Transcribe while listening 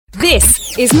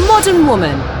This is Modern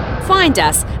Woman. Find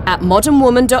us at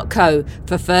modernwoman.co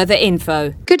for further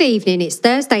info. Good evening, it's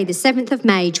Thursday the 7th of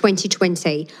May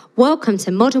 2020. Welcome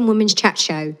to Modern Woman's Chat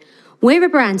Show. We're a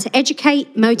brand to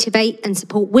educate, motivate and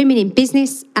support women in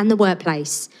business and the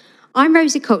workplace. I'm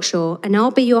Rosie Cockshaw and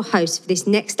I'll be your host for this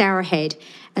next hour ahead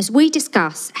as we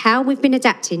discuss how we've been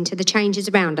adapting to the changes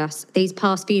around us these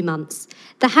past few months,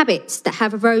 the habits that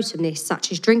have arose from this, such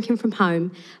as drinking from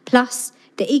home, plus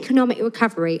the economic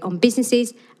recovery on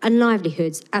businesses and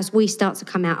livelihoods as we start to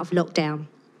come out of lockdown.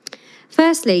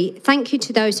 Firstly, thank you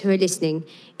to those who are listening.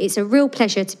 It's a real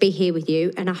pleasure to be here with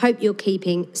you and I hope you're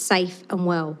keeping safe and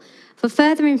well. For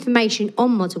further information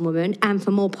on Modern Woman and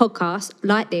for more podcasts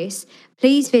like this,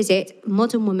 please visit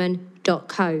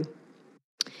modernwoman.co.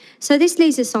 So this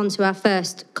leads us on to our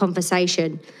first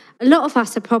conversation. A lot of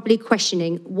us are probably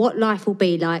questioning what life will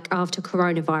be like after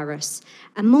coronavirus,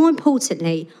 and more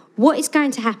importantly, what is going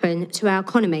to happen to our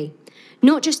economy,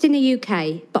 not just in the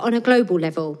UK, but on a global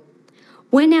level.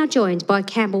 We're now joined by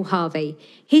Campbell Harvey.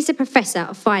 He's a professor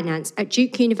of finance at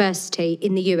Duke University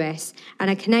in the US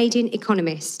and a Canadian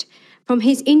economist. From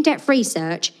his in-depth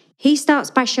research, he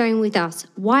starts by sharing with us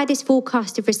why this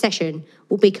forecasted recession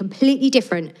will be completely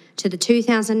different to the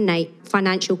 2008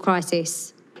 financial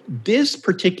crisis. This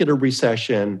particular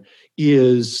recession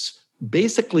is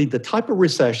basically the type of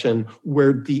recession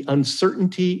where the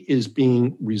uncertainty is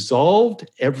being resolved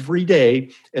every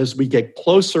day as we get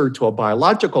closer to a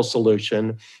biological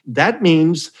solution. That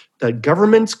means that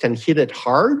governments can hit it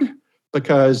hard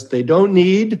because they don't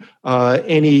need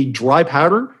any dry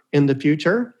powder in the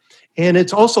future. And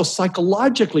it's also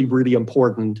psychologically really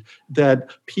important that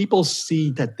people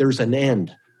see that there's an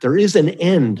end. There is an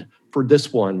end for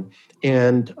this one.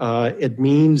 And it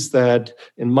means that,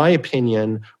 in my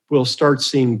opinion, we'll start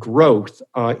seeing growth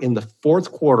in the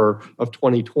fourth quarter of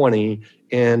 2020,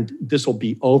 and this will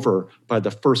be over by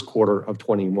the first quarter of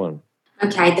 21.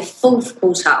 Okay, the fourth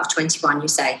quarter of 21, you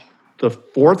say? The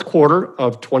fourth quarter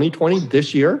of 2020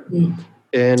 this year.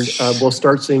 And we'll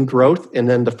start seeing growth. And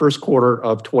then the first quarter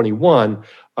of 21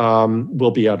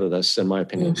 will be out of this, in my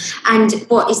opinion. And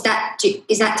what is that?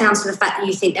 Is that down to the fact that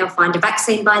you think they'll find a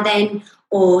vaccine by then?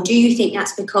 Or do you think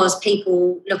that's because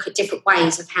people look at different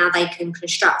ways of how they can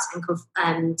construct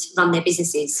and run their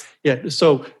businesses? Yeah,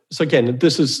 so again,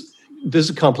 this is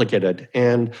complicated.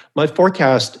 And my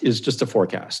forecast is just a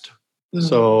forecast.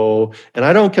 So, and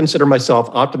I don't consider myself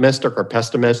optimistic or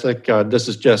pessimistic. This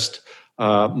is just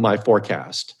my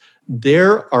forecast.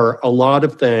 There are a lot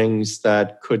of things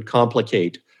that could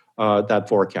complicate that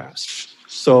forecast.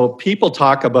 So people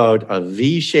talk about a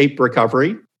V-shaped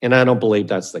recovery, and I don't believe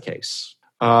that's the case.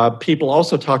 People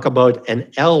also talk about an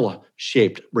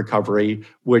L-shaped recovery,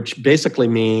 which basically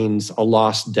means a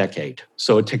lost decade.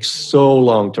 So it takes so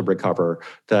long to recover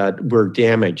that we're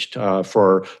damaged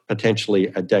for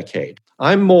potentially a decade.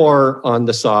 I'm more on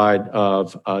the side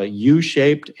of a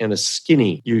U-shaped and a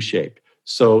skinny U-shaped.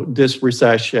 So this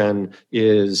recession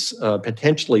is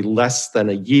potentially less than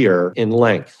a year in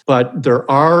length. But there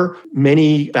are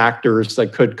many factors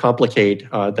that could complicate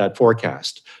that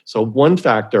forecast. So one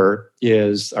factor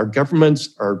is our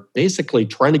governments are basically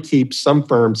trying to keep some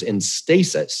firms in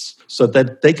stasis so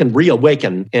that they can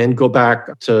reawaken and go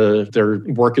back to their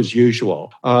work as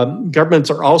usual. Governments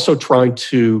are also trying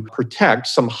to protect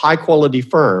some high-quality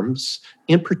firms,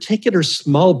 in particular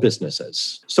small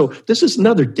businesses. So this is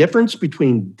another difference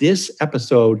between this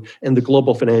episode and the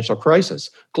global financial crisis.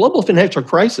 Global financial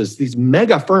crisis, these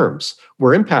mega firms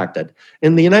were impacted.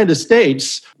 In the United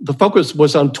States, the focus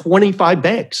was on 25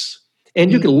 banks.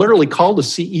 And you could literally call the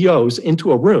CEOs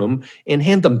into a room and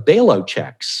hand them bailout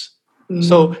checks.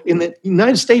 So in the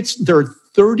United States, there are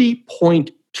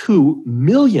 30.2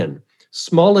 million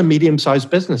small and medium-sized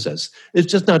businesses. It's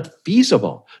just not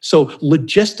feasible. So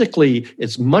logistically,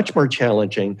 it's much more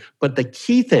challenging. But the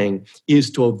key thing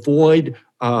is to avoid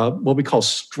what we call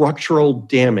structural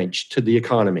damage to the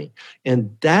economy.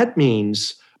 And that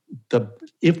means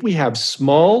if we have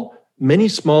many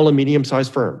small and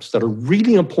medium-sized firms that are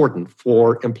really important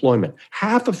for employment,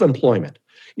 half of employment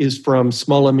is from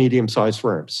small and medium-sized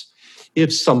firms.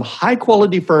 If some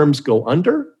high-quality firms go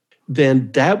under,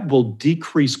 then that will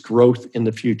decrease growth in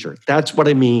the future. That's what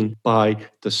I mean by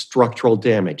the structural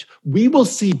damage. We will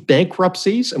see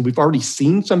bankruptcies, and we've already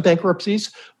seen some bankruptcies,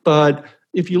 but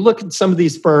if you look at some of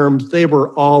these firms, they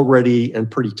were already in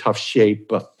pretty tough shape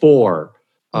before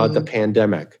the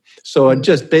pandemic. So it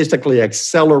just basically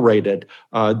accelerated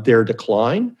their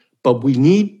decline, but we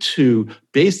need to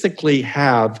basically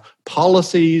have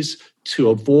policies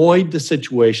to avoid the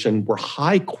situation where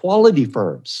high-quality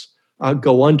firms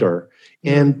go under,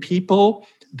 and people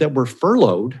that were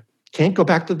furloughed can't go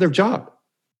back to their job.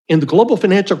 In the global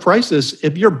financial crisis,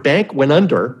 if your bank went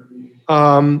under,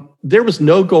 there was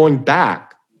no going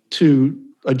back to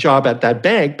a job at that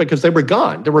bank because they were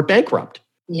gone. They were bankrupt.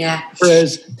 Yeah.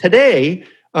 Whereas today,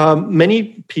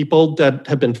 many people that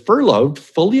have been furloughed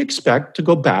fully expect to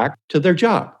go back to their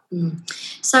job.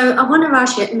 So I want to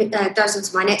ask you, it goes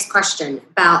into my next question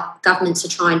about governments are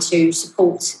trying to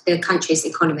support the country's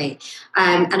economy.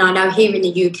 And I know here in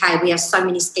the UK, we have so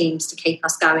many schemes to keep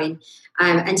us going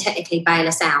and technically bail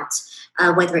us out,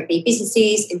 whether it be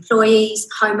businesses, employees,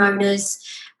 homeowners.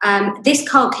 This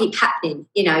can't keep happening.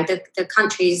 You know, the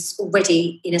country is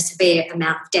already in a severe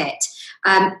amount of debt.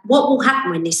 What will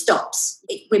happen when this stops?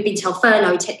 We've been told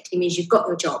furlough technically means you've got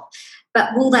your job.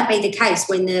 But will that be the case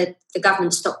when the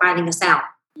government stop bailing us out?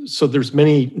 So there's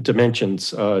many dimensions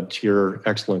to your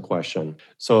excellent question.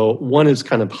 So one is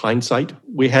kind of hindsight.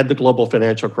 We had the global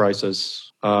financial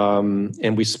crisis,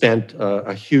 and we spent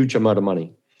a huge amount of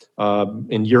money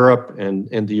in Europe and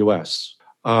in the US.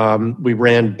 We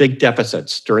ran big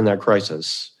deficits during that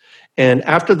crisis. And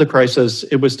after the crisis,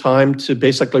 it was time to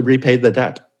basically repay the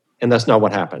debt. And that's not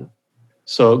what happened.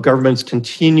 So governments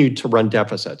continued to run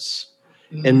deficits.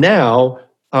 And now,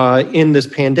 in this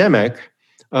pandemic,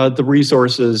 the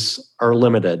resources are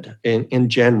limited in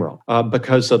general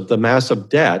because of the massive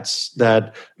debts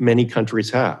that many countries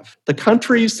have. The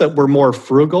countries that were more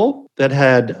frugal, that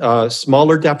had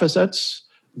smaller deficits,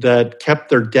 that kept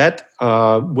their debt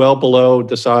well below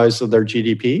the size of their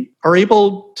GDP, are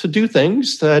able to do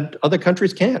things that other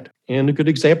countries can't. And a good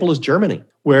example is Germany,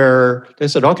 where they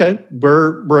said, okay,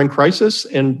 we're in crisis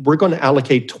and we're going to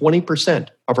allocate 20%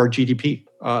 of our GDP.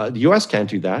 The US can't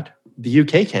do that. The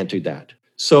UK can't do that.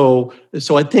 So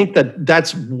I think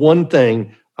that's one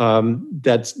thing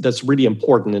that's really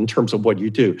important in terms of what you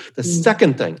do. The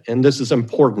second thing, and this is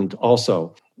important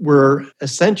also, we're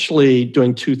essentially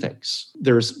doing two things.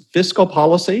 There's fiscal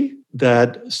policy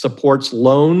that supports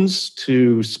loans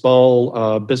to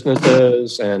small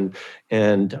businesses and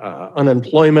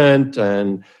unemployment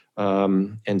and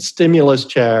stimulus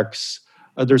checks.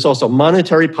 There's also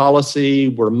monetary policy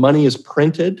where money is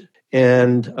printed,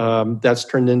 and that's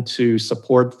turned into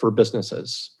support for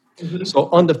businesses. Mm-hmm. So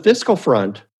on the fiscal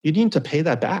front, you need to pay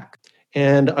that back.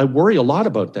 And I worry a lot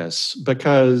about this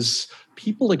because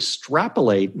people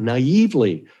extrapolate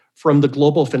naively from the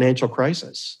global financial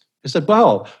crisis. They said,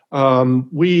 well,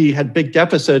 we had big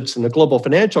deficits in the global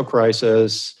financial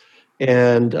crisis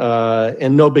and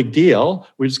no big deal.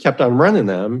 We just kept on running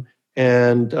them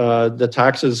and the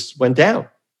taxes went down.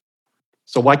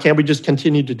 So why can't we just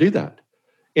continue to do that?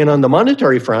 And on the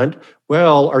monetary front,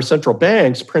 well, our central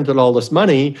banks printed all this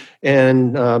money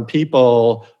and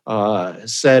people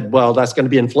said, well, that's going to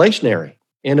be inflationary.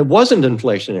 And it wasn't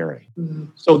inflationary. Mm-hmm.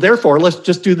 So therefore, let's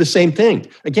just do the same thing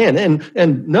again.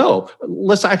 And no,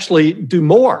 let's actually do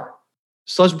more.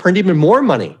 So let's print even more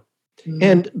money. Mm-hmm.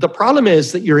 And the problem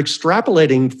is that you're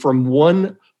extrapolating from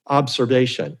one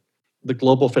observation, the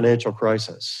global financial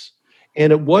crisis.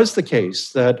 And it was the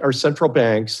case that our central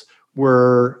banks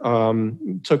took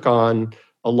on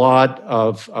a lot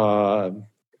of,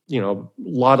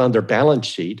 lot on their balance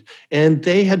sheet, and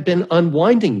they had been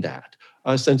unwinding that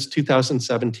since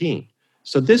 2017.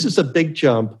 So this is a big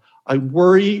jump. I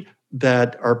worry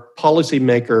that our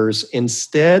policymakers,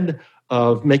 instead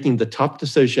of making the tough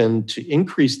decision to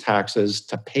increase taxes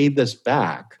to pay this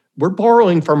back, we're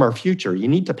borrowing from our future. You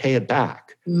need to pay it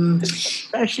back. It's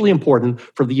especially important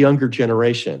for the younger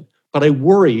generation. But I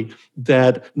worry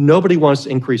that nobody wants to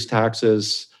increase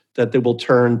taxes, that they will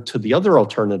turn to the other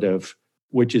alternative,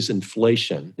 which is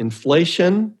inflation.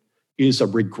 Inflation is a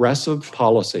regressive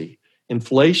policy.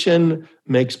 Inflation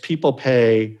makes people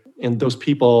pay, and those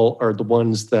people are the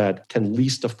ones that can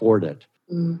least afford it.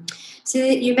 So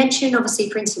you mentioned obviously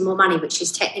printing more money, which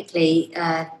is technically,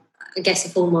 I guess, a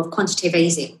form of quantitative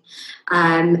easing.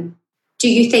 Do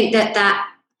you think that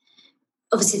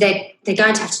obviously they're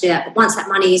going to have to do that, but once that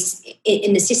money is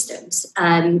in the systems,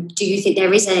 do you think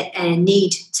there is a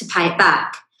need to pay it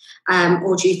back?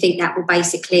 Or do you think that will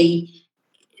basically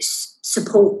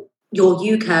support your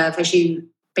U-curve, as you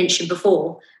mentioned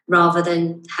before, rather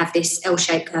than have this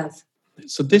L-shaped curve?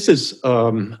 So this is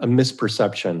a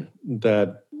misperception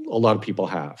that a lot of people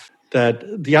have.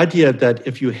 That the idea that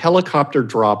if you helicopter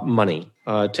drop money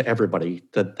to everybody,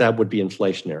 that would be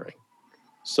inflationary.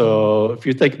 So if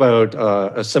you think about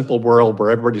a simple world where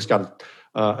everybody's got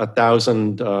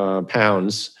 1,000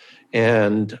 pounds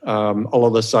and all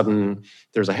of a sudden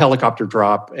there's a helicopter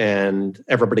drop and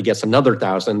everybody gets another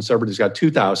 1,000, so everybody's got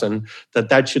 2,000,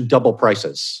 that should double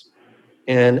prices.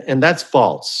 And that's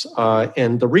false.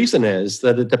 And the reason is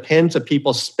that it depends if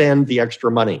people spend the extra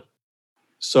money.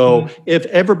 So if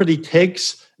everybody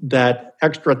takes that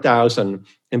extra 1,000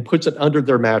 and puts it under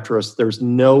their mattress, there's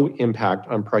no impact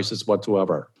on prices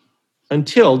whatsoever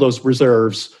until those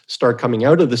reserves start coming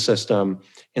out of the system,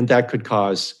 and that could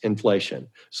cause inflation.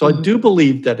 So I do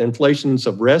believe that inflation's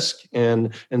a risk,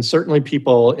 and certainly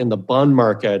people in the bond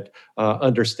market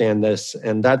understand this,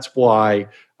 and that's why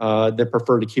they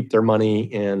prefer to keep their money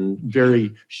in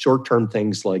very short-term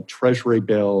things like treasury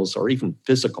bills or even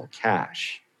physical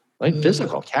cash. Right?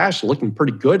 Physical cash looking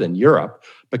pretty good in Europe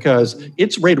because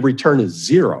its rate of return is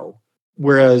 0.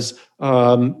 Whereas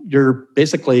you're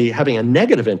basically having a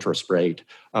negative interest rate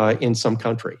in some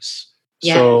countries.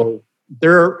 Yeah. So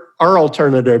there are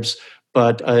alternatives,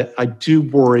 but I do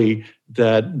worry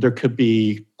that there could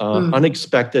be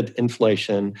unexpected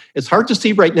inflation. It's hard to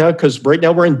see right now because right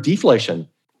now we're in deflation.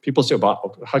 People say,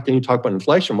 well, how can you talk about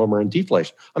inflation when we're in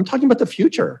deflation? I'm talking about the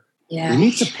future. Yeah. We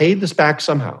need to pay this back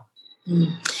somehow.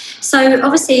 So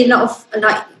obviously a lot of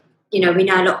we know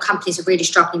a lot of companies are really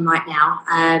struggling right now.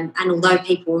 And although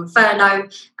people are on furlough,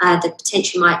 they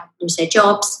potentially might lose their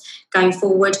jobs going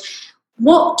forward.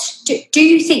 What do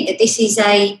you think that this is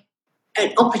an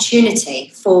opportunity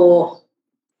for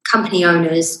company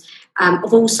owners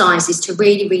of all sizes to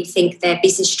really rethink their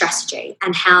business strategy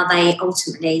and how they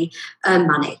ultimately earn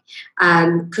money?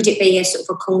 Could it be a sort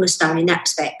of a cornerstone in that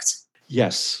respect?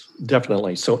 Yes,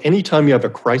 definitely. So anytime you have a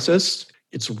crisis,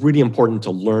 it's really important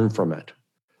to learn from it.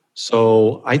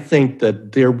 So I think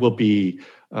that there will be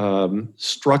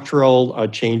structural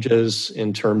changes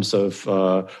in terms of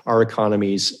our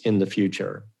economies in the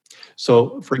future.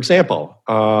 So, for example,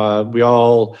 we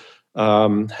all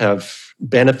have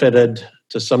benefited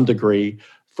to some degree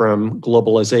from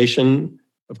globalization.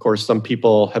 Of course, some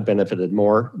people have benefited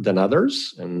more than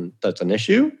others, and that's an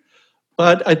issue.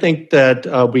 But I think that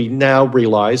we now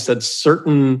realize that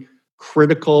certain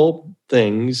critical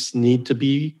things need to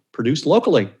be produced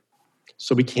locally.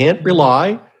 So we can't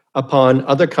rely upon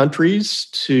other countries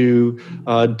to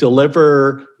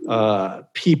deliver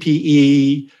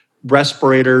PPE,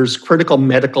 respirators, critical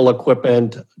medical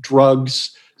equipment,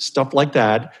 drugs, stuff like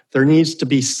that. There needs to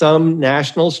be some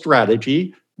national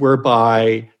strategy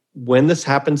whereby when this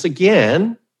happens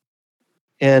again,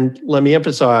 and let me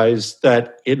emphasize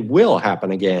that it will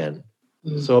happen again.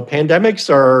 So pandemics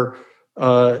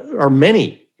are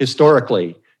many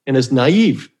historically, and it's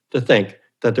naive to think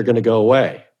that they're going to go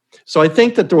away. So I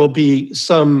think that there will be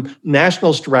some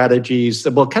national strategies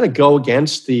that will kind of go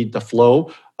against the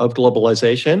flow of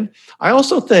globalization. I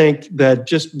also think that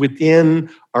just within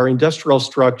our industrial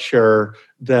structure,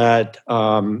 that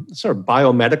sort of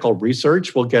biomedical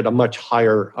research will get a much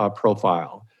higher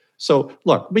profile. So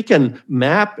look, we can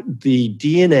map the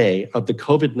DNA of the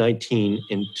COVID-19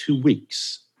 in 2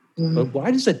 weeks. But why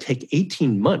does it take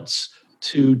 18 months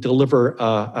to deliver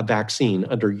a vaccine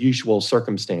under usual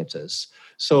circumstances?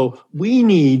 So we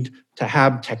need to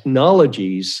have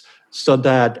technologies so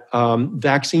that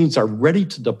vaccines are ready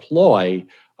to deploy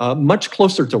much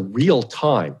closer to real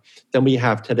time than we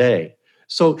have today.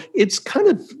 So it's kind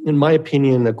of, in my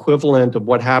opinion, equivalent of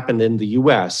what happened in the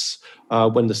US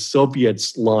when the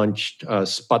Soviets launched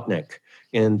Sputnik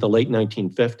in the late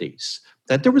 1950s,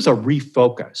 that there was a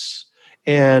refocus.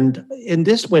 And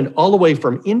this went all the way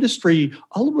from industry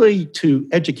all the way to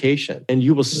education, and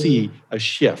you will see a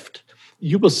shift.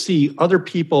 You will see other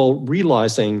people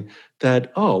realizing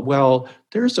that, oh, well,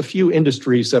 there's a few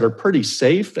industries that are pretty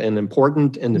safe and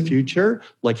important in the future,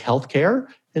 like healthcare,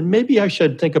 and maybe I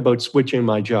should think about switching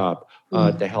my job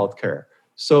to healthcare.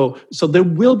 So there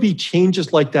will be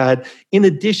changes like that, in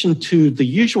addition to the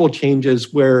usual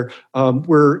changes where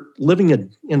we're living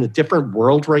in a different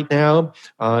world right now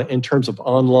in terms of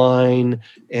online.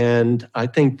 And I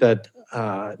think that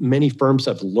many firms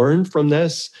have learned from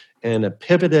this and have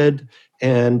pivoted,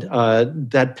 and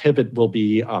that pivot will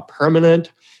be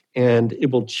permanent, and it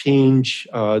will change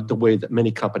the way that many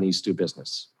companies do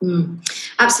business.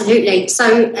 Absolutely.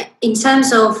 So in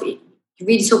terms of, you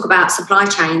really talk about supply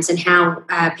chains and how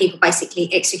people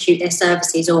basically execute their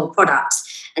services or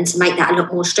products, and to make that a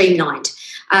lot more streamlined.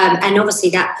 And obviously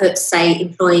that puts, say,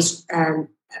 employees at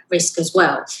risk as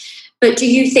well. But do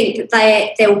you think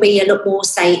that there will be a lot more,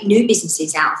 say, new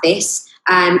businesses out of this,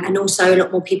 and also a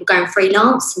lot more people going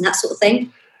freelance and that sort of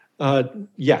thing?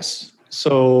 Yes.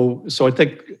 So I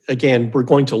think, again, we're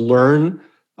going to learn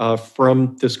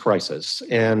from this crisis.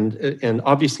 And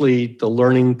obviously the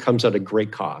learning comes at a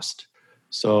great cost.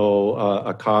 So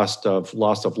a cost of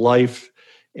loss of life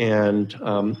and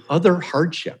other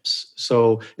hardships.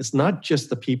 So it's not just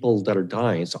the people that are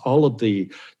dying, it's all of the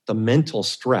mental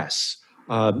stress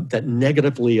that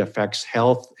negatively affects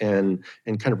health and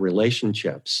kind of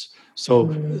relationships. So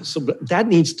that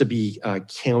needs to be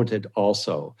counted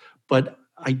also. But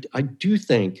I do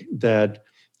think that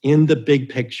in the big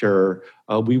picture,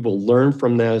 we will learn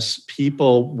from this.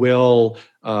 People will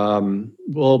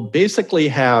basically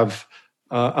have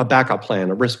a backup plan,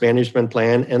 a risk management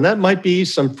plan, and that might be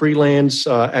some freelance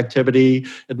activity.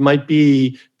 It might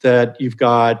be that you've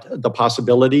got the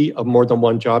possibility of more than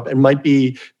one job. It might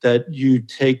be that you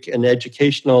take an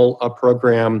educational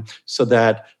program so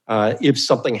that if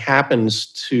something happens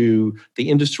to the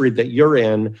industry that you're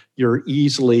in, you're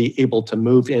easily able to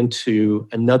move into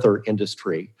another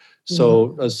industry.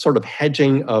 So a sort of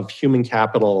hedging of human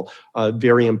capital,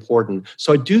 very important.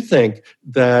 So I do think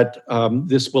that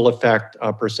this will affect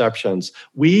perceptions.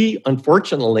 We,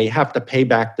 unfortunately, have to pay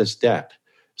back this debt.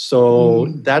 So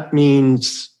that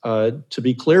means, to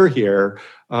be clear here,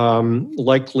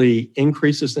 likely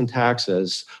increases in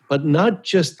taxes, but not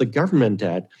just the government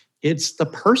debt, it's the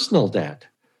personal debt.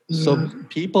 So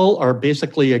people are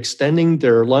basically extending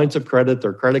their lines of credit,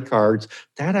 their credit cards.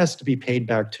 That has to be paid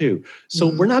back too. So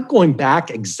we're not going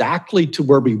back exactly to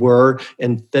where we were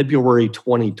in February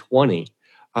 2020.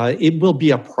 It will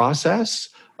be a process,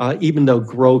 even though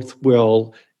growth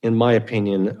will, in my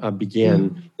opinion,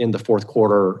 begin in the fourth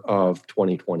quarter of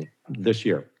 2020, this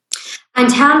year.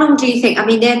 And how long do you think, I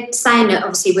mean, they're saying that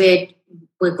obviously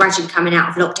we're gradually coming out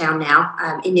of lockdown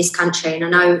now in this country. And I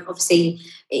know obviously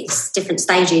it's different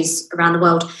stages around the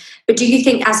world. But do you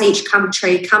think as each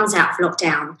country comes out of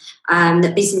lockdown,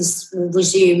 that business will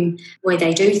resume where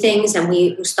they do things and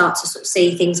we will start to sort of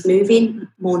see things moving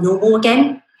more normal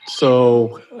again?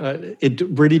 So it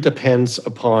really depends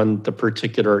upon the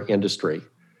particular industry.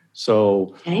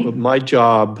 So my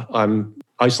job, I'm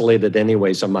isolated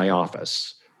anyways in my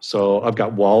office. So I've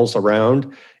got walls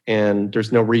around and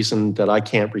there's no reason that I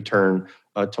can't return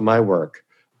to my work.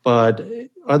 But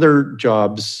other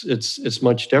jobs, it's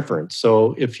much different.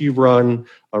 So if you run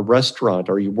a restaurant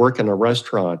or you work in a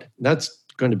restaurant, that's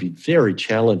going to be very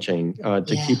challenging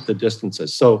to keep the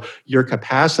distances. So your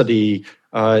capacity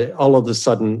all of a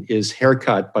sudden is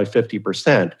haircut by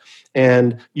 50%.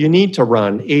 And you need to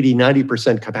run 80,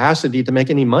 90% capacity to make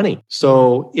any money.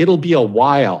 So it'll be a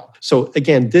while. So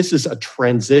again, this is a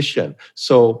transition.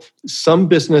 So some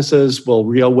businesses will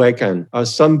reawaken.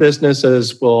 Some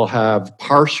businesses will have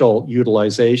partial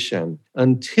utilization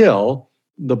until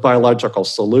the biological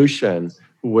solution,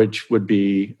 which would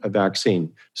be a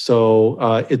vaccine. So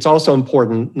it's also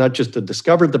important not just to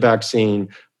discover the vaccine,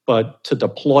 but to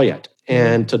deploy it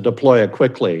and to deploy it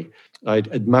quickly. I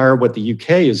admire what the UK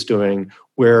is doing,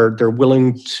 where they're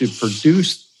willing to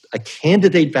produce a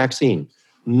candidate vaccine,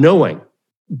 knowing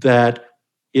that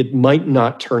it might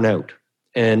not turn out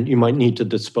and you might need to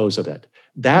dispose of it.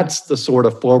 That's the sort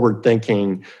of forward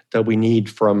thinking that we need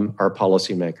from our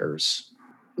policymakers.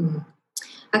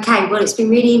 Okay, well, it's been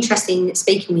really interesting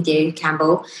speaking with you,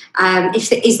 Campbell.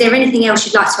 Is there anything else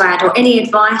you'd like to add or any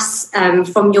advice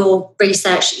from your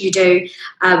research that you do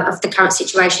of the current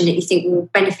situation that you think will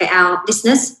benefit our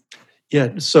listeners? Yeah,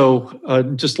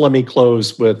 so just let me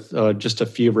close with just a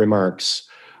few remarks.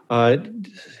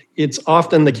 It's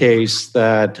often the case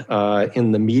that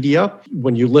in the media,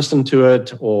 when you listen to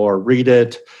it or read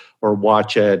it or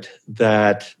watch it,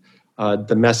 that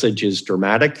the message is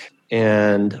dramatic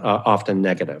and often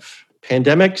negative.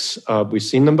 Pandemics, we've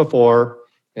seen them before,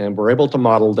 and we're able to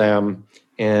model them,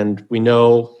 and we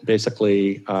know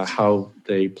basically how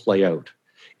they play out.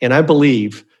 And I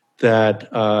believe that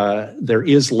there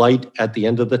is light at the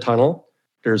end of the tunnel.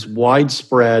 There's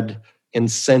widespread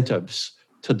incentives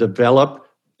to develop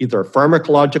either a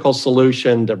pharmacological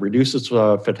solution that reduces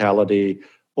fatality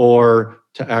or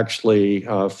to actually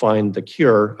find the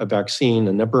cure, a vaccine,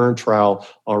 a number in trial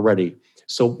already.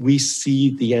 So we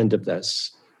see the end of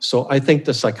this. So I think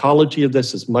the psychology of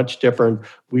this is much different.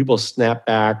 We will snap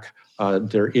back.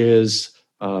 There is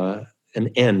an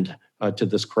end to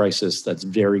this crisis that's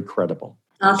very credible.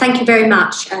 Thank you very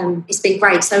much. It's been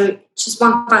great. So just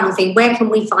one final thing. Where can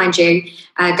we find you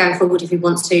going forward if we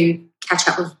want to catch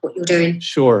up with what you're doing?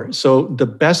 Sure. So the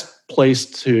best place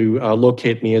to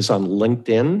locate me is on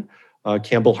LinkedIn,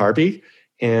 Campbell Harvey,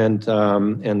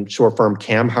 and short form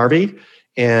Cam Harvey.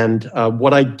 And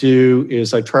what I do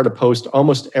is I try to post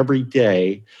almost every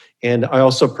day. And I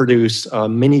also produce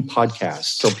mini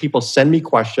podcasts. So people send me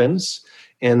questions,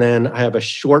 and then I have a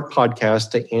short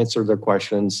podcast to answer their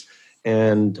questions.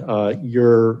 And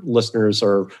your listeners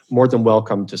are more than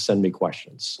welcome to send me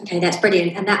questions. Okay, that's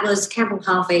brilliant. And that was Campbell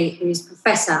Harvey, who's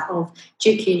Professor of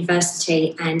Duke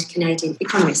University and Canadian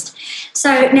economist.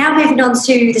 So now moving on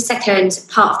to the second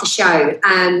part of the show,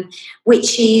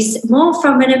 which is more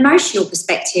from an emotional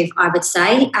perspective, I would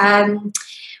say.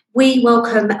 we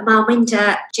welcome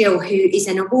Malwinda Gill, who is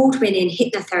an award-winning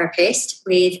hypnotherapist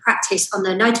with practice on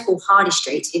the notable Harley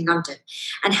Street in London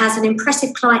and has an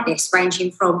impressive client list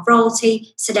ranging from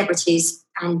royalty, celebrities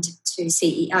and to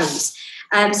CEOs.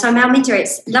 So Malwinda,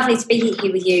 it's lovely to be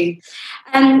here with you.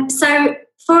 So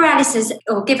for our listeners,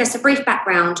 or give us a brief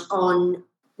background on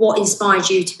what inspired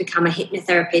you to become a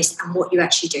hypnotherapist and what you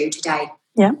actually do today.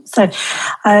 Yeah, so,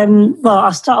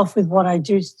 I'll start off with what I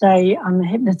do today. I'm a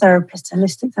hypnotherapist,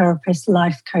 holistic therapist,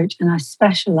 life coach, and I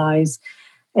specialise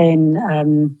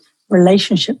in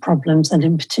relationship problems and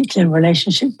in particular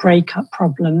relationship breakup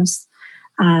problems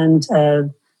and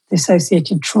the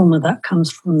associated trauma that comes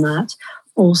from that.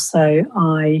 Also,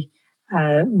 I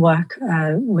work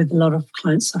with a lot of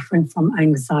clients suffering from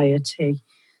anxiety.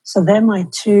 So they're my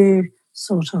two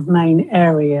sort of main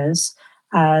areas.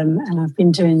 And I've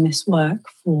been doing this work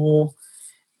for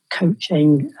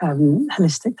coaching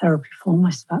holistic therapy for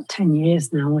almost about 10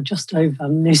 years now, or just over.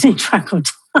 I'm losing track of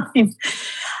time.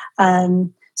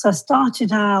 So I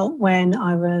started out when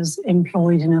I was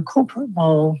employed in a corporate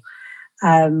role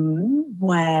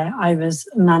where I was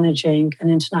managing an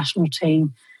international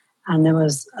team, and there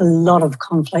was a lot of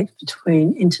conflict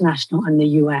between international and the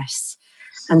US.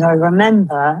 And I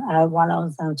remember while I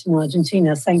was out in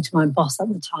Argentina saying to my boss at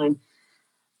the time,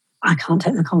 I can't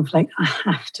take the conflict, I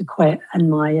have to quit. And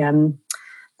my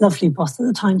lovely boss at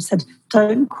the time said,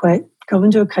 don't quit, go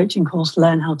and do a coaching course,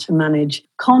 learn how to manage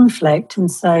conflict.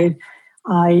 And so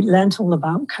I learned all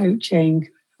about coaching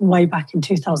way back in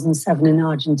 2007 in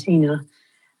Argentina.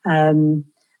 And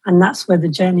that's where the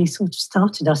journey sort of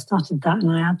started. I started that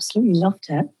and I absolutely loved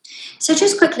it. So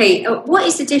just quickly, what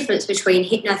is the difference between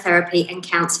hypnotherapy and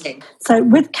counselling? So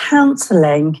with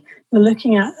counselling, we're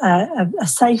looking at a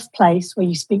safe place where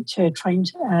you speak to a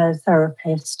trained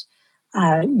therapist.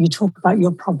 You talk about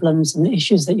your problems and the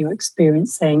issues that you're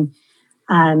experiencing,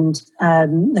 and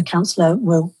the counsellor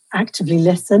will actively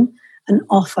listen and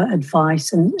offer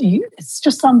advice. And it's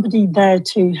just somebody there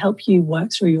to help you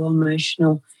work through your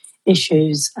emotional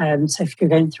issues. So if you're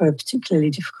going through a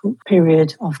particularly difficult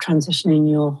period of transition in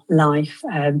your life,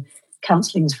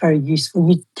 counselling is very useful.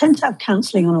 We tend to have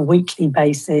counselling on a weekly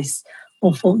basis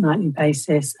or fortnightly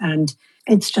basis, and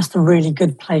it's just a really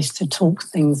good place to talk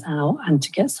things out and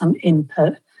to get some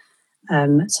input,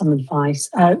 some advice.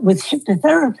 With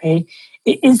hypnotherapy,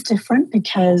 it is different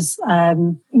because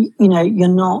you're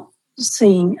not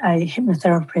seeing a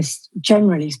hypnotherapist,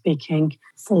 generally speaking,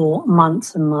 for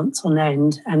months and months on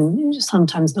end, and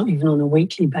sometimes not even on a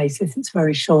weekly basis. It's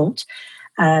very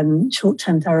short-term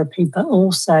therapy, but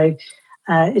also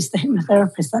it's the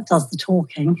hypnotherapist that does the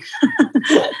talking.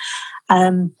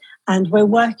 And we're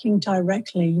working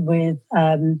directly with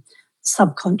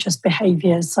subconscious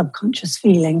behaviours, subconscious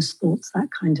feelings, thoughts, that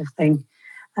kind of thing.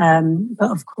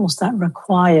 But of course, that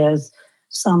requires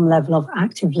some level of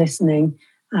active listening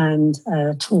and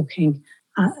talking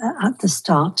at the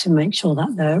start to make sure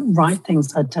that the right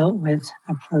things are dealt with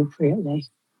appropriately.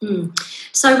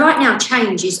 So right now,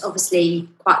 change is obviously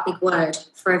quite a big word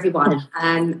for everyone. Yeah.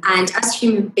 And as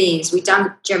human beings, we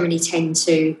don't generally tend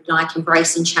to like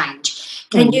embracing change.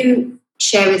 Can you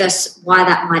share with us why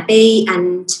that might be,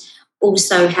 and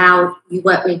also how you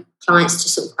work with clients to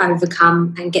sort of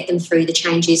overcome and get them through the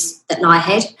changes that lie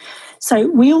ahead? So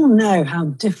we all know how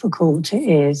difficult it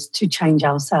is to change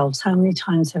ourselves. How many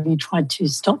times have you tried to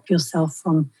stop yourself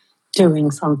from doing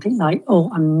something like,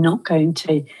 oh, I'm not going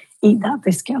to eat that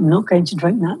biscuit, I'm not going to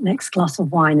drink that next glass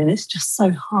of wine, and it's just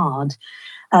so hard.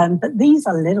 But these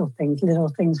are little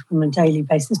things from a daily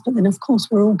basis. But then, of course,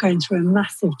 we're all going through a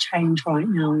massive change right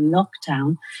now in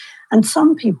lockdown. And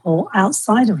some people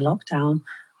outside of lockdown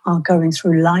are going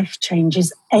through life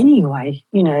changes anyway,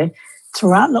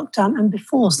 throughout lockdown and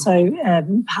before. So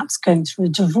perhaps going through a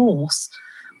divorce,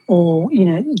 or,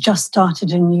 just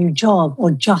started a new job,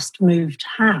 or just moved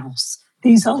house.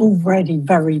 These are already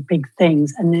very big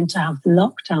things. And then to have the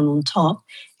lockdown on top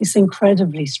is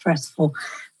incredibly stressful.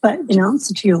 But in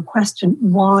answer to your question,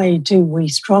 why do we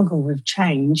struggle with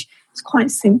change? It's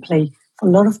quite simply, for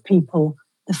a lot of people,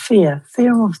 the fear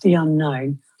of the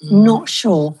unknown, not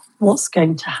sure what's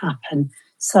going to happen.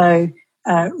 So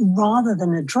rather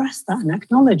than address that and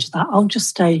acknowledge that, I'll just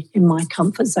stay in my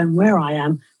comfort zone where I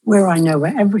am, where I know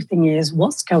where everything is,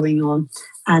 what's going on,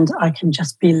 and I can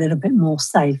just be a little bit more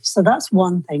safe. So that's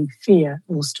one thing. Fear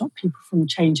will stop people from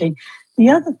changing.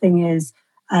 The other thing is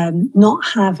not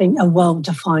having a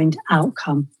well-defined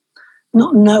outcome,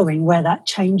 not knowing where that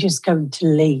change is going to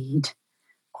lead,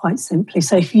 quite simply.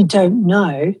 So if you don't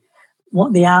know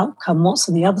what the outcome, what's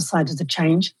on the other side of the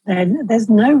change, then there's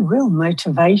no real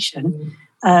motivation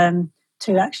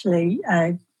to actually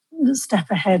step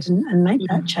ahead and make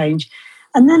that change.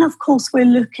 And then, of course, we're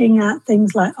looking at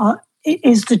things like,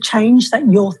 is the change that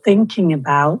you're thinking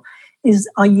about,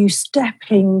 are you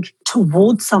stepping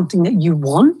towards something that you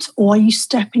want, or are you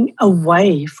stepping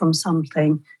away from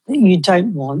something that you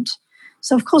don't want?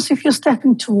 So, of course, if you're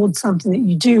stepping towards something that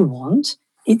you do want,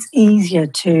 it's easier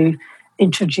to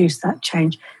introduce that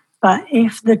change. But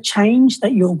if the change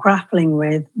that you're grappling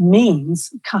with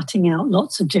means cutting out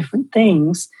lots of different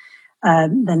things,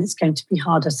 then it's going to be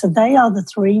harder. So they are the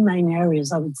three main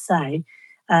areas, I would say,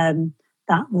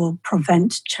 that will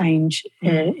prevent change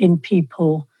in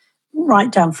people,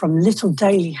 right down from little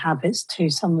daily habits to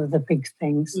some of the big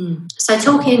things. So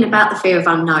talking about the fear of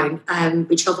unknown,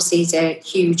 which obviously is a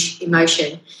huge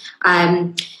emotion,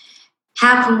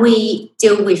 how can we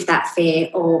deal with that fear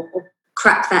or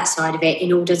crack that side of it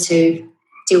in order to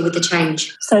deal with the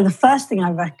change? So the first thing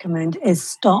I recommend is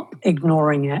stop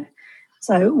ignoring it.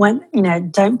 So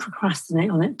don't procrastinate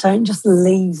on it. Don't just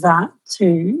leave that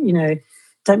to,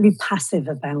 don't be passive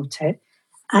about it.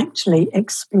 Actually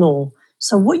explore.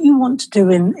 So what you want to do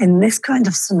in this kind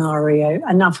of scenario,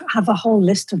 and I have a whole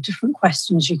list of different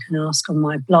questions you can ask on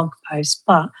my blog post,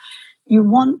 but you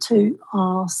want to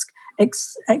ask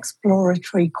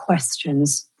exploratory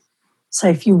questions. So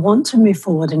if you want to move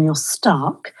forward and you're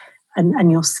stuck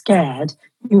and you're scared,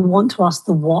 you want to ask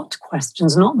the what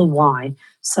questions, not the why.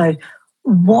 So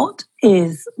what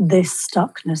is this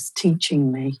stuckness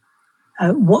teaching me?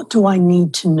 What do I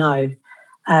need to know?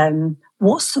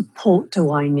 What support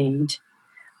do I need?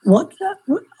 What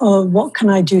can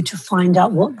I do to find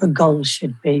out what the goal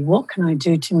should be? What can I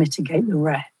do to mitigate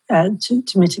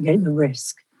to mitigate the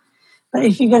risk? But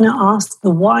if you're going to ask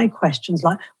the why questions,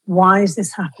 like why is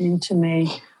this happening to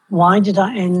me? Why did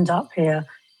I end up here?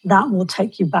 That will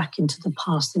take you back into the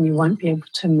past, and you won't be able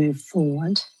to move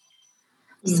forward.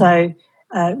 So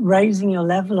raising your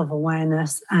level of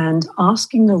awareness and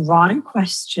asking the right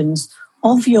questions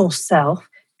of yourself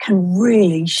can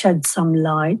really shed some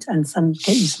light and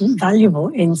get you some valuable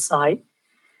insight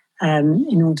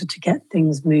in order to get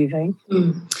things moving.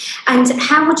 And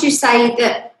how would you say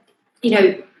that,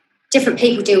 different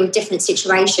people deal with different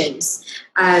situations?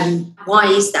 Why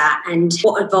is that? And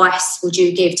what advice would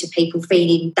you give to people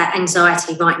feeling that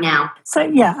anxiety right now? So,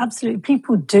 yeah, absolutely.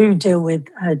 People do deal with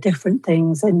different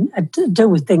things and deal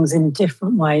with things in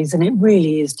different ways. And it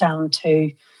really is down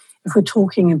to, if we're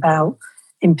talking about,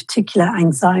 in particular,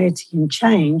 anxiety and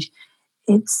change,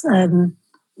 it's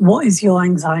what is your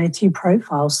anxiety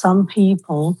profile? Some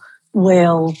people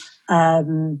will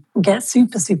get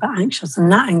super, super anxious,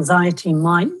 and that anxiety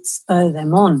might spur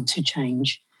them on to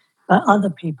change. But other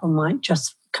people might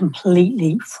just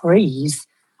completely freeze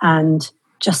and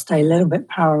just stay a little bit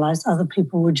paralyzed. Other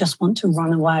people would just want to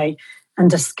run away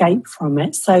and escape from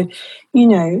it. So,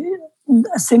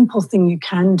 a simple thing you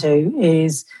can do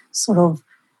is sort of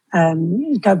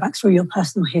go back through your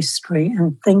personal history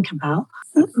and think about,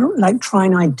 try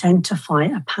and identify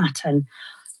a pattern.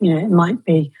 It might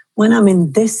be, when I'm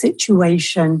in this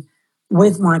situation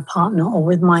with my partner or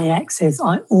with my exes,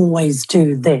 I always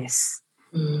do this.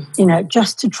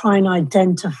 Just to try and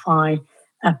identify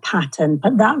a pattern.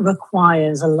 But that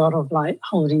requires a lot of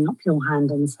holding up your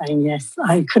hand and saying, yes,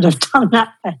 I could have done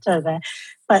that better there.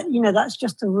 But, that's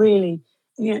just a really,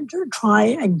 try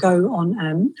and go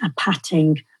on a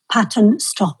pattern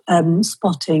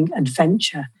spotting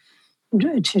adventure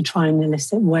to try and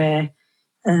elicit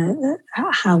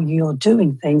how you're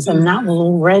doing things. And that will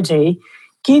already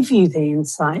give you the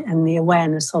insight and the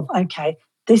awareness of, okay,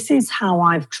 this is how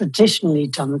I've traditionally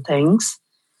done things.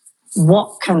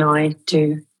 What can I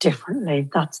do differently?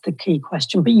 That's the key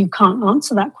question. But you can't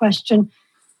answer that question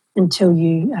until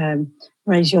you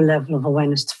raise your level of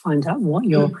awareness to find out what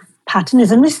your pattern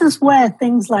is. And this is where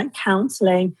things like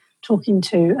counselling, talking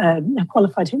to a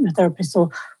qualified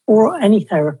hypnotherapist or any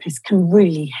therapist can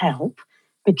really help,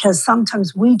 because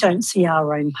sometimes we don't see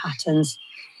our own patterns,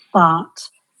 but,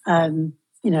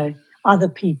 other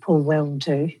people will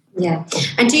do. Yeah.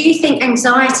 And do you think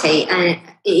anxiety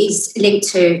is linked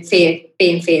to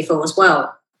being fearful as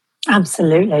well?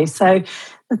 Absolutely. So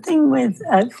the thing with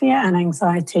fear and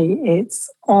anxiety, it's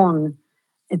on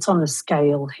a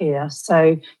scale here.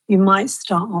 So you might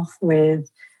start off with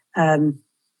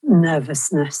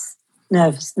nervousness.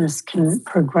 Nervousness can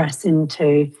progress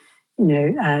into,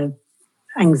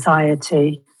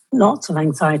 anxiety. Lots of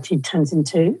anxiety turns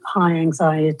into high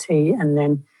anxiety, and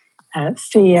then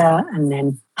fear, and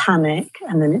then panic,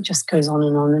 and then it just goes on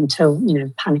and on until,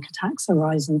 panic attacks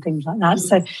arise and things like that.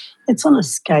 So it's on a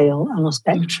scale, on a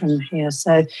spectrum here.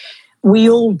 So we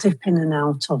all dip in and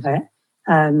out of it.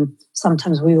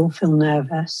 Sometimes we all feel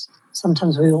nervous.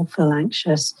 sometimes we all feel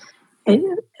anxious,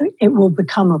 it will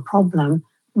become a problem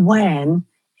when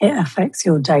it affects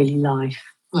your daily life.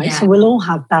 Right? Yeah. So we'll all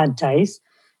have bad days,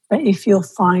 but if you're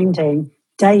finding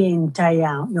day in, day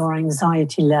out, your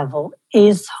anxiety level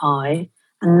is high,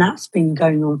 and that's been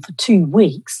going on for 2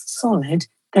 weeks solid,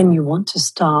 then you want to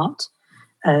start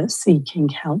seeking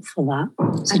help for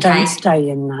that. So don't stay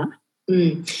in that.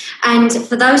 And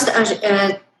for those that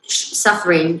are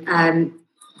suffering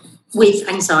with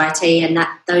anxiety and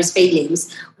those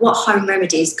feelings, what home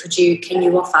remedies can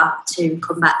you offer to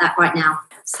combat that right now?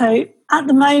 So at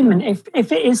the moment,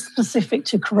 if it is specific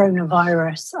to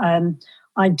coronavirus,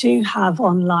 I do have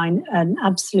online an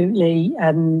absolutely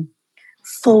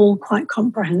full, quite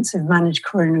comprehensive managed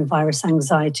coronavirus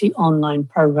anxiety online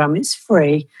program. It's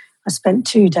free. I spent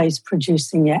 2 days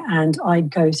producing it, and I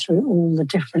go through all the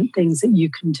different things that you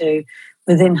can do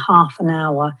within half an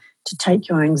hour to take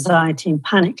your anxiety and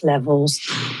panic levels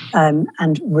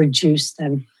and reduce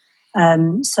them.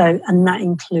 And that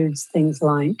includes things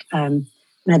like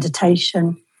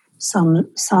meditation,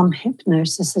 some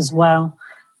hypnosis as well,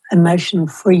 emotional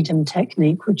freedom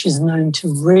technique, which is known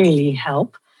to really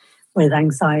help with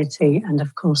anxiety, and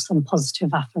of course some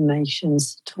positive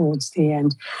affirmations towards the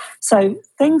end. So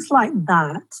things like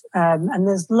that, and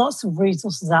there's lots of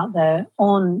resources out there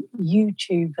on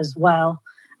YouTube as well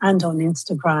and on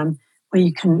Instagram where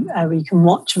you can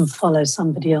watch and follow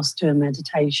somebody else do a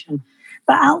meditation.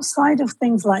 But outside of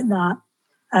things like that,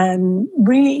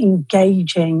 really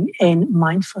engaging in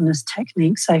mindfulness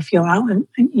techniques. So if you're out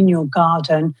in your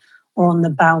garden or on the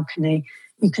balcony,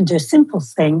 you can do a simple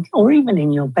thing, or even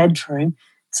in your bedroom,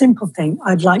 simple thing.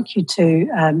 I'd like you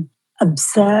to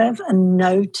observe and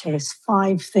notice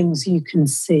 5 things you can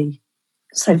see.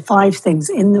 So 5 things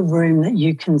in the room that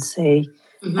you can see.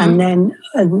 Mm-hmm.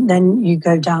 And then you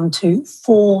go down to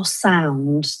 4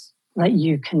 sounds that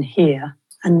you can hear.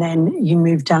 And then you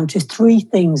move down to 3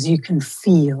 things you can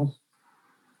feel.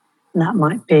 And that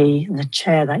might be the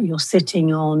chair that you're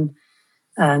sitting on,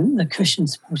 the cushion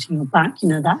supporting your back,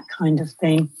 that kind of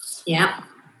thing. Yeah.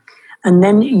 And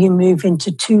then you move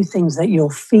into 2 things that you're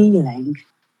feeling,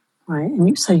 right?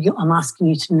 And I'm asking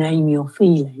you to name your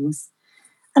feelings.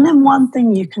 And then 1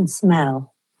 thing you can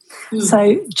smell.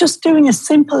 So just doing a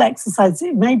simple exercise,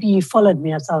 maybe you followed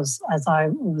me as I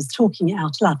was talking it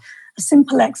out loud. A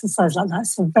simple exercise like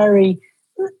that's a very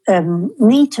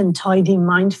neat and tidy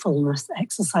mindfulness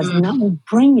exercise, and that will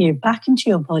bring you back into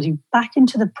your body, back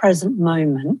into the present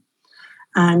moment.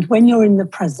 And when you're in the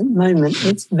present moment,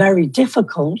 it's very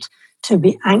difficult to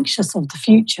be anxious of the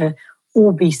future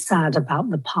or be sad about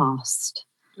the past.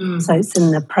 So it's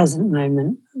in the present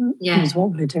moment is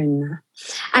what we're doing there.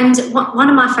 And one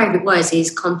of my favourite words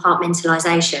is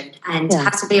compartmentalisation. And I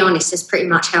have to be honest, that's pretty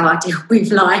much how I deal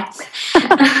with life.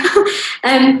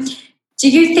 Do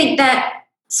you think that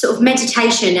sort of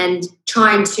meditation and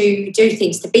trying to do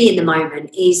things to be in the moment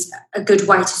is a good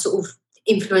way to sort of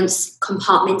influence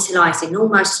compartmentalising,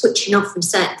 almost switching off from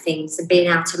certain things and being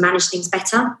able to manage things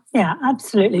better? Yeah,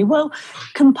 absolutely. Well,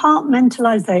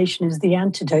 compartmentalisation is the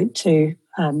antidote to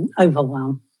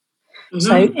overwhelm. Mm-hmm.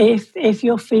 So if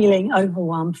you're feeling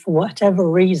overwhelmed for whatever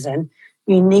reason,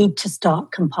 you need to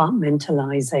start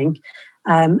compartmentalising.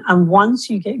 And once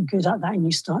you get good at that and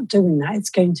you start doing that,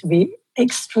 it's going to be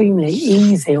extremely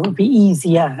easy, or it'll be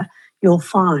easier, you'll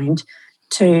find,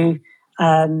 to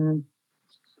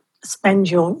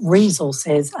spend your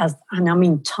resources, and I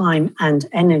mean time and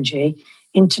energy,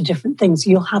 into different things.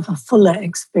 You'll have a fuller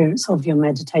experience of your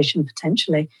meditation,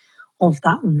 potentially, of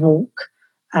that walk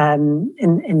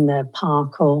in the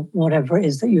park or whatever it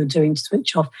is that you're doing to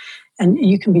switch off. And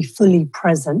you can be fully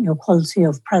present. Your quality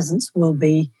of presence will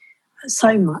be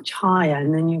so much higher,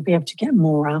 and then you'll be able to get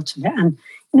more out of it. And,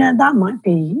 that might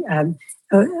be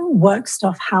work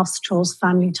stuff, house chores,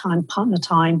 family time, partner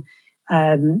time,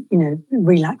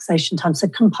 relaxation time. So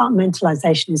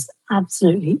compartmentalisation is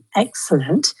absolutely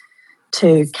excellent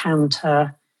to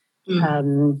counter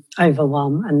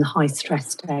overwhelm and high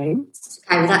stress states.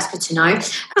 Okay, well, that's good to know.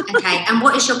 Okay, and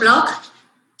what is your blog?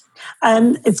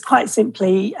 It's quite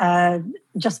simply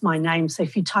just my name. So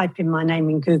if you type in my name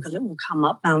in Google, it will come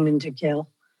up, Balminda Gill.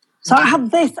 So I have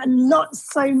this and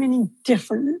so many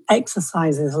different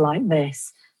exercises like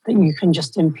this that you can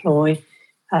just employ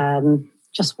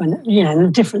just when,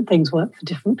 and different things work for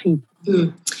different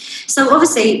people. So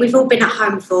obviously we've all been at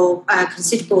home for a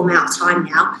considerable amount of time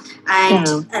now, and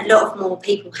a lot of more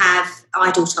people have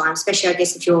idle time, especially I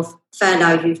guess if you're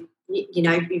furloughed,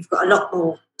 you've got a lot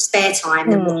more spare time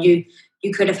than what you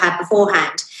could have had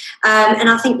beforehand. And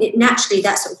I think that naturally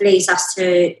that sort of leads us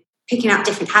to picking up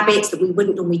different habits that we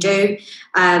wouldn't normally do.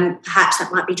 Perhaps that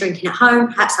might be drinking at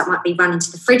home, perhaps that might be running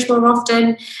to the fridge more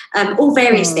often, all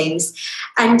various things.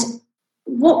 And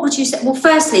what would you say? Well,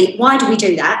 firstly, why do we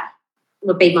do that?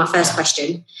 Would be my first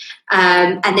question.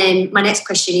 And then my next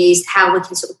question is how we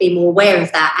can sort of be more aware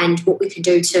of that and what we can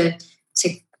do to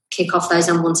kick off those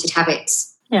unwanted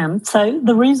habits. Yeah, so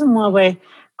the reason why we're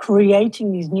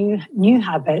creating these new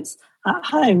habits at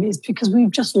home is because we've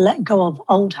just let go of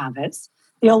old habits.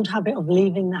 The old habit of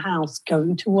leaving the house,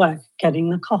 going to work, getting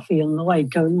the coffee on the way,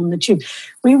 going on the tube.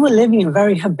 We were living a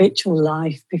very habitual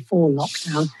life before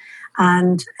lockdown.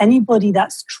 And anybody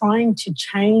that's trying to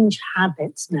change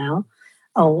habits now,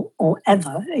 or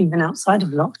ever, even outside of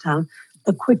lockdown,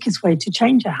 the quickest way to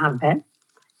change a habit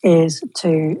is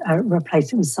to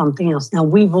replace it with something else. Now,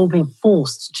 we've all been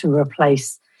forced to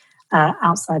replace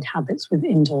outside habits with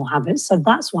indoor habits, so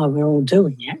that's why we're all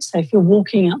doing it. So if you're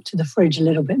walking up to the fridge a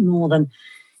little bit more than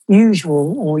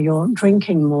usual, or you're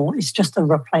drinking more, it's just a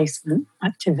replacement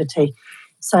activity.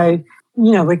 So,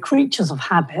 we're creatures of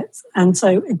habits, and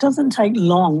so it doesn't take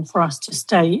long for us to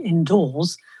stay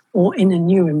indoors or in a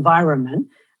new environment,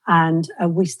 and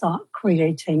we start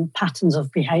creating patterns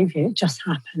of behaviour. It just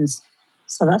happens.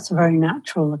 So that's a very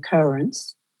natural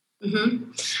occurrence.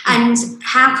 Mm-hmm. And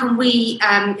how can we,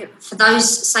 for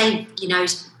those, say,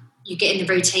 you get in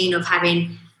the routine of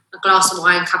having a glass of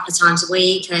wine a couple of times a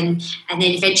week and then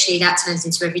eventually that turns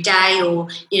into every day, or,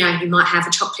 you might have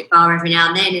a chocolate bar every now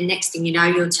and then, and next thing you know,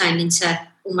 you'll turn into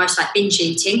almost like binge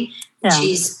eating, which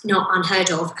is not unheard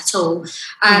of at all.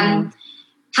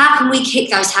 How can we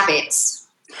kick those habits?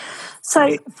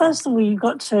 So first of all, you've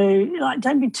got to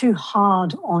don't be too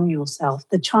hard on yourself.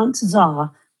 The chances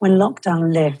are when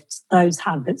lockdown lifts, those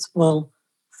habits will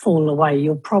fall away.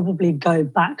 You'll probably go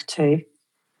back to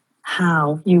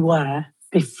how you were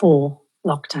before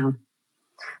lockdown.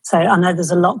 So I know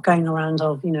there's a lot going around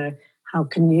of, how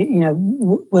can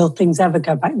you, will things ever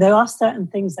go back? There are certain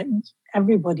things that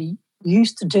everybody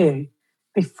used to do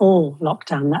before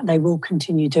lockdown that they will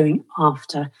continue doing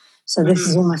after. So this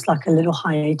is almost like a little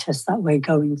hiatus that we're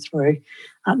going through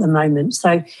at the moment.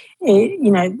 So,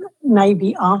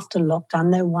 maybe after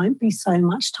lockdown, there won't be so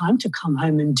much time to come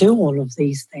home and do all of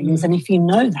these things. And if you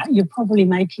know that, you're probably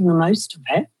making the most of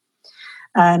it.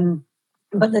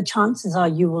 But the chances are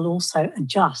you will also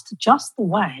adjust just the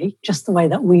way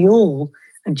that we all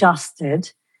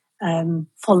adjusted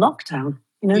for lockdown.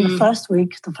 The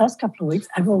first couple of weeks,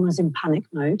 everyone was in panic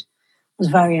mode, was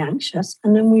very anxious,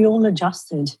 and then we all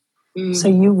adjusted. So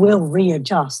you will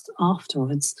readjust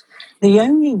afterwards. The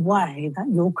only way that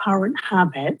your current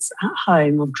habits at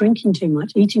home of drinking too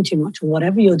much, eating too much, or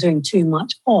whatever you're doing too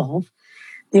much of,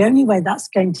 the only way that's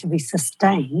going to be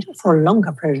sustained for a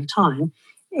longer period of time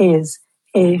is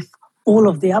if all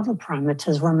of the other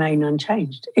parameters remain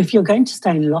unchanged. If you're going to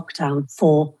stay in lockdown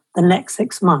for the next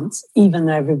 6 months, even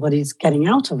though everybody's getting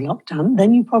out of lockdown,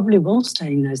 then you probably will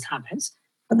stay in those habits.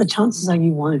 But the chances are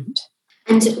you won't.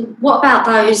 And what about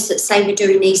those that say we're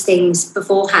doing these things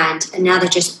beforehand and now they're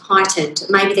just heightened?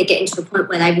 Maybe they're getting to the point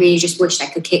where they really just wish they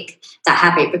could kick that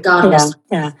habit regardless.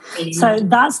 Yeah. So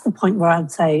that's the point where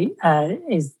I'd say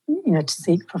is, to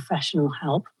seek professional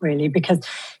help, really, because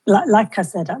like I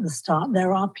said at the start,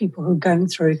 there are people who are going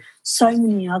through so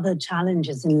many other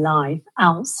challenges in life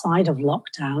outside of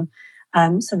lockdown.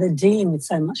 So they're dealing with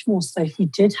so much more. So if you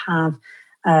did have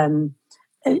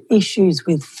issues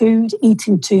with food,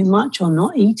 eating too much or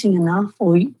not eating enough,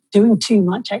 or doing too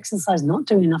much exercise, not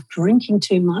doing enough, drinking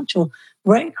too much, or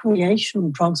recreational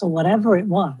drugs, or whatever it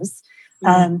was,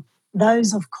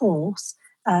 those, of course,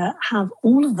 have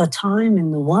all of the time in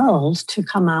the world to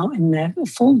come out in their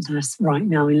fullness right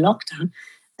now in lockdown,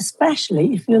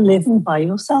 especially if you're living by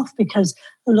yourself, because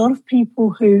a lot of people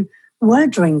who were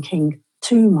drinking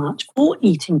too much or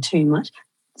eating too much,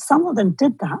 some of them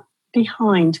did that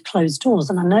behind closed doors.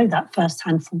 And I know that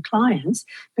firsthand from clients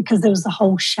because there was the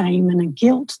whole shame and a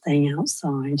guilt thing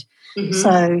outside.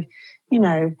 So,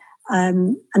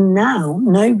 and now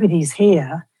nobody's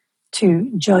here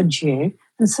to judge you.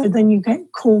 And so then you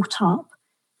get caught up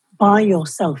by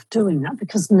yourself doing that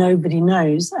because nobody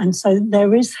knows. And so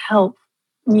there is help,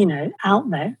 out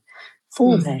there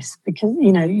for this because,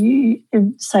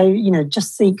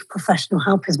 just seek professional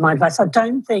help is my advice. I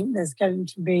don't think there's going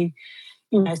to be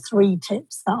 3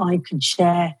 tips that I could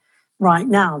share right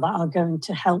now that are going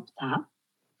to help that.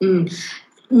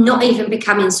 Not even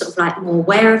becoming sort of like more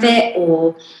aware of it,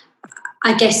 or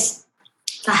I guess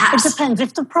perhaps... It depends.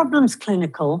 If the problem's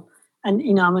clinical, and,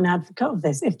 I'm an advocate of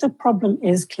this, if the problem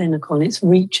is clinical and it's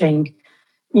reaching,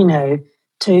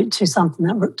 to something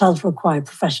that does require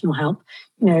professional help,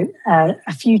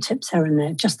 a few tips here and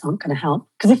there just aren't going to help.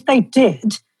 Because if they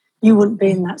did, you wouldn't be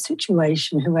in that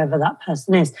situation, whoever that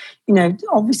person is.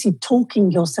 Obviously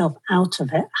talking yourself out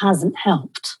of it hasn't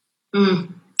helped.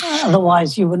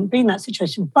 Otherwise, you wouldn't be in that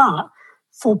situation. But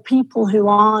for people who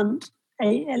aren't,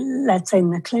 let's say,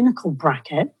 in the clinical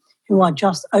bracket, who are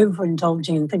just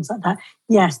overindulging and things like that,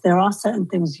 yes, there are certain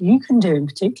things you can do in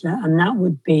particular, and that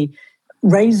would be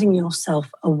raising your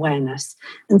self-awareness.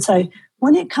 And so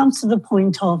when it comes to the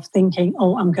point of thinking,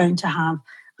 oh, I'm going to have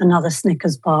another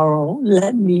Snickers bar, or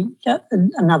let me get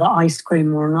another ice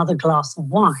cream or another glass of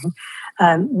wine,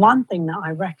 one thing that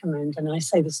I recommend, and I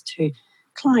say this to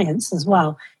clients as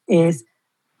well, is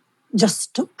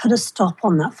just put a stop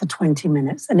on that for 20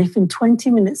 minutes. And if in 20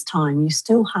 minutes' time you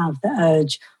still have the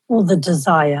urge or the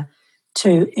desire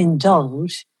to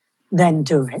indulge, then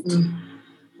do it.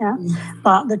 Yeah.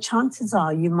 But the chances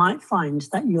are you might find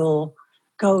that you're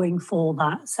going for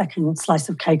that second slice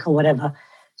of cake or whatever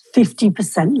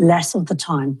 50% less of the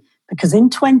time. Because in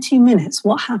 20 minutes,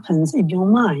 what happens in your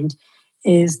mind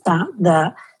is that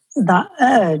that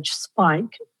urge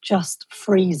spike just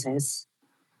freezes.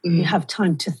 You have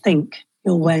time to think.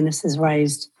 Your awareness is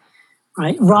raised,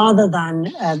 right? Rather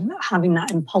than having that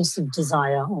impulsive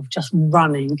desire of just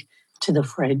running to the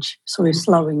fridge. So we're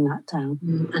slowing that down.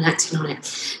 And acting on it.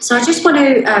 So I just want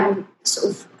to sort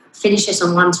of finish this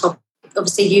on one topic.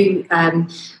 Obviously, you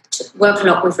work a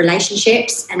lot with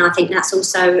relationships, and I think that's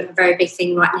also a very big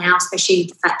thing right now, especially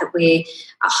the fact that we're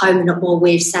at home a lot more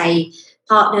with, say,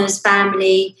 partners,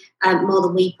 family, more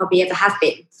than we probably ever have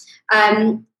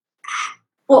been.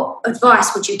 What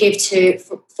advice would you give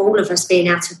for all of us being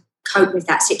able to cope with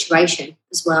that situation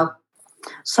as well?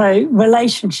 So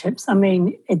relationships, I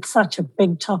mean, it's such a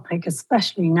big topic,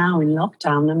 especially now in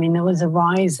lockdown. I mean, there was a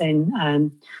rise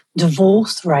in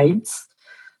divorce rates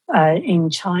in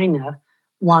China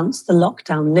once the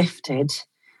lockdown lifted,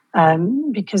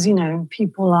 because,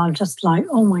 people are just like,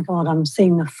 oh my God, I'm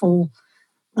seeing the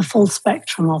full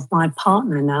spectrum of my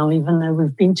partner now, even though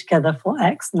we've been together for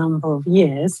X number of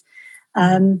years.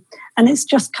 And it's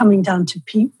just coming down to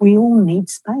we all need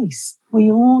space. We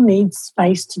all need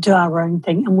space to do our own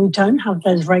thing. And we don't have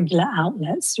those regular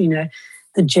outlets, the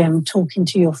gym, talking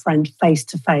to your friend face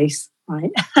to face,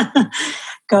 right?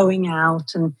 Going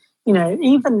out and,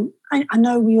 even I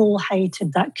know we all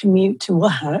hated that commute to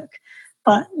work,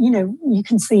 but, you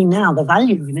can see now the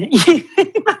value in it.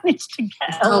 You managed to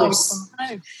get away from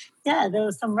home. Yeah, there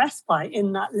was some respite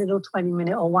in that little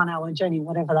 20-minute or 1 hour journey,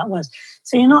 whatever that was.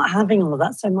 So you're not having all of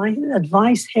that. So my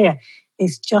advice here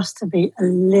is just to be a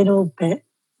little bit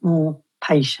more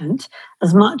patient.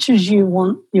 As much as you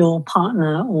want your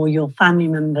partner or your family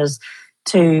members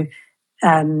to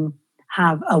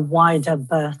have a wider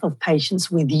berth of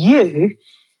patience with you,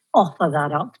 offer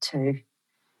that up too.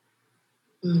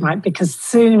 Right, because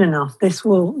soon enough, the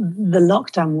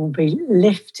lockdown will be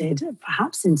lifted,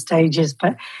 perhaps in stages,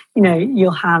 but you'll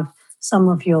have some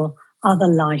of your other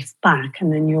life back,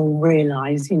 and then you'll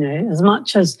realise, as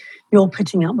much as you're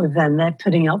putting up with them, they're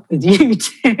putting up with you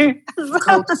too.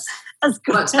 As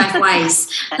good. Works both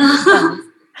ways.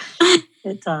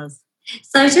 It does.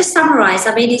 So just summarise,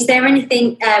 I mean, is there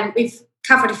anything, we've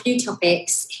covered a few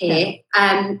topics here,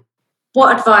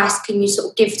 what advice can you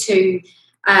sort of give to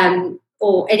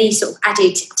or any sort of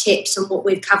added tips on what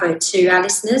we've covered to our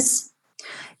listeners?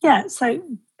 Yeah, so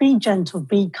be gentle,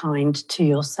 be kind to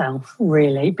yourself,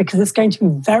 really, because it's going to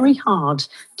be very hard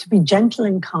to be gentle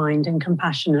and kind and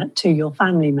compassionate to your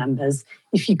family members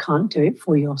if you can't do it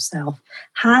for yourself.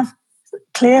 Have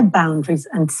clear boundaries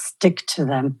and stick to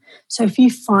them. So if you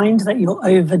find that you're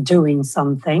overdoing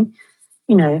something,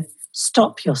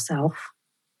 stop yourself,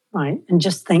 right? And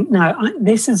just think, no,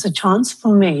 this is a chance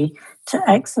for me to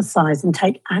exercise and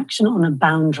take action on a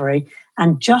boundary.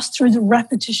 And just through the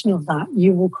repetition of that,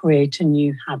 you will create a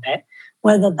new habit,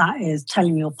 whether that is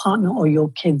telling your partner or your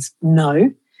kids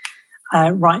no,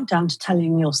 right down to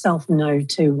telling yourself no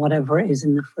to whatever it is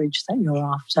in the fridge that you're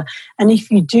after. And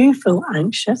if you do feel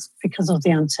anxious because of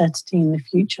the uncertainty in the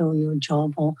future or your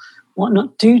job or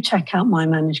whatnot, do check out my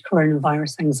Managed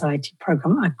Coronavirus Anxiety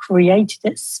Program. I created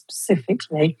it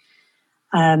specifically.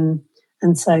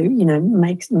 And so,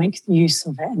 make use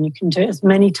of it, and you can do it as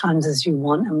many times as you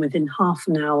want. And within half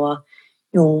an hour,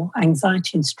 your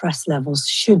anxiety and stress levels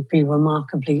should be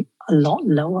remarkably a lot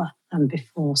lower than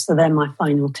before. So they're my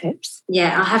final tips.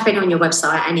 Yeah, I have been on your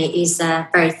website and it is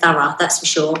very thorough, that's for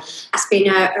sure. It's been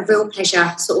a real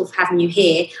pleasure sort of having you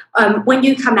here. When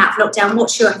you come out of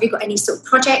lockdown, have you got any sort of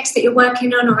projects that you're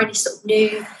working on or any sort of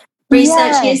new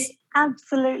researches? Yeah.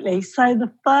 Absolutely. So the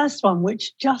first one,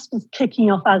 which just was kicking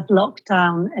off as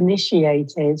lockdown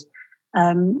initiated,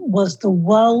 was the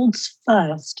world's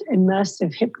first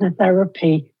immersive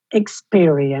hypnotherapy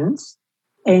experience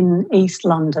in East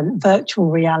London,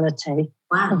 virtual reality.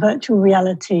 Wow. A virtual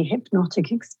reality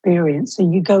hypnotic experience. So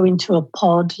you go into a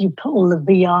pod, you put all the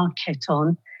VR kit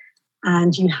on,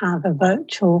 and you have a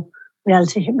virtual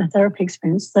reality hypnotherapy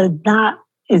experience. So that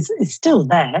is still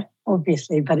there,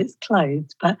 obviously, but it's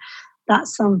closed. But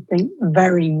that's something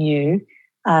very new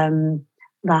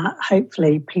that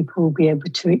hopefully people will be able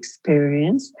to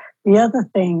experience. The other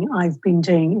thing I've been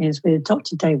doing is with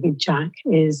Dr. David Jack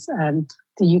is the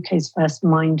UK's first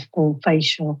mindful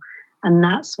facial. And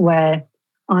that's where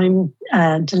I'm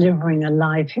delivering a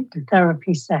live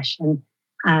hypnotherapy session,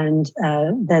 and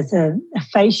there's a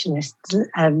facialist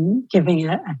giving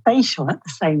a facial at the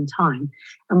same time.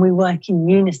 And we work in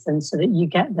unison so that you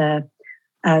get the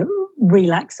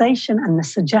relaxation and the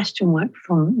suggestion work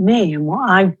from me and what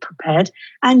I've prepared,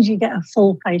 and you get a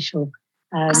full facial.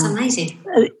 That's amazing.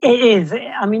 It is.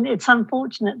 I mean, it's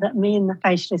unfortunate that me and the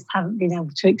facialist haven't been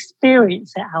able to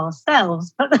experience it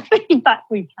ourselves, but the feedback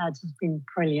we've had has been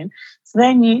brilliant. So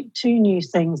they're two new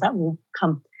things that will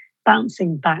come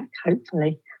bouncing back,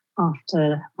 hopefully,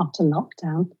 after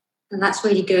lockdown. And that's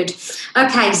really good.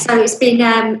 Okay, so it's been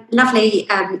lovely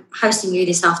hosting you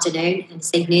this afternoon and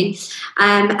this evening.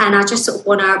 And I just sort of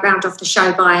want to round off the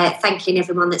show by thanking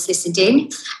everyone that's listened in.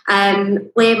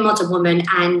 We're Modern Woman,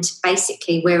 and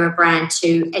basically we're a brand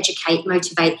to educate,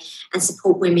 motivate and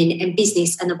support women in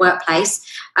business and the workplace.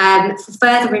 For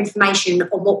further information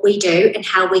on what we do and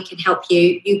how we can help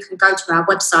you, you can go to our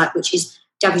website, which is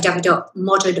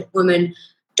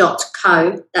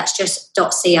www.modernwoman.co. That's just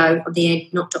 .co on the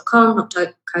end, not .com, not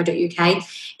 .co.uk.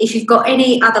 If you've got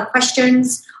any other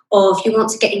questions, or if you want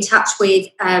to get in touch with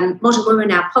Modern Woman,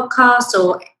 our podcast,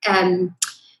 or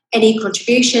any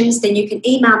contributions, then you can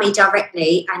email me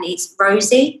directly, and it's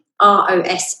Rosie,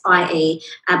 ROSIE,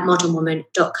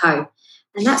 @modernwoman.co.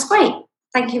 And that's great.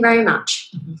 Thank you very much.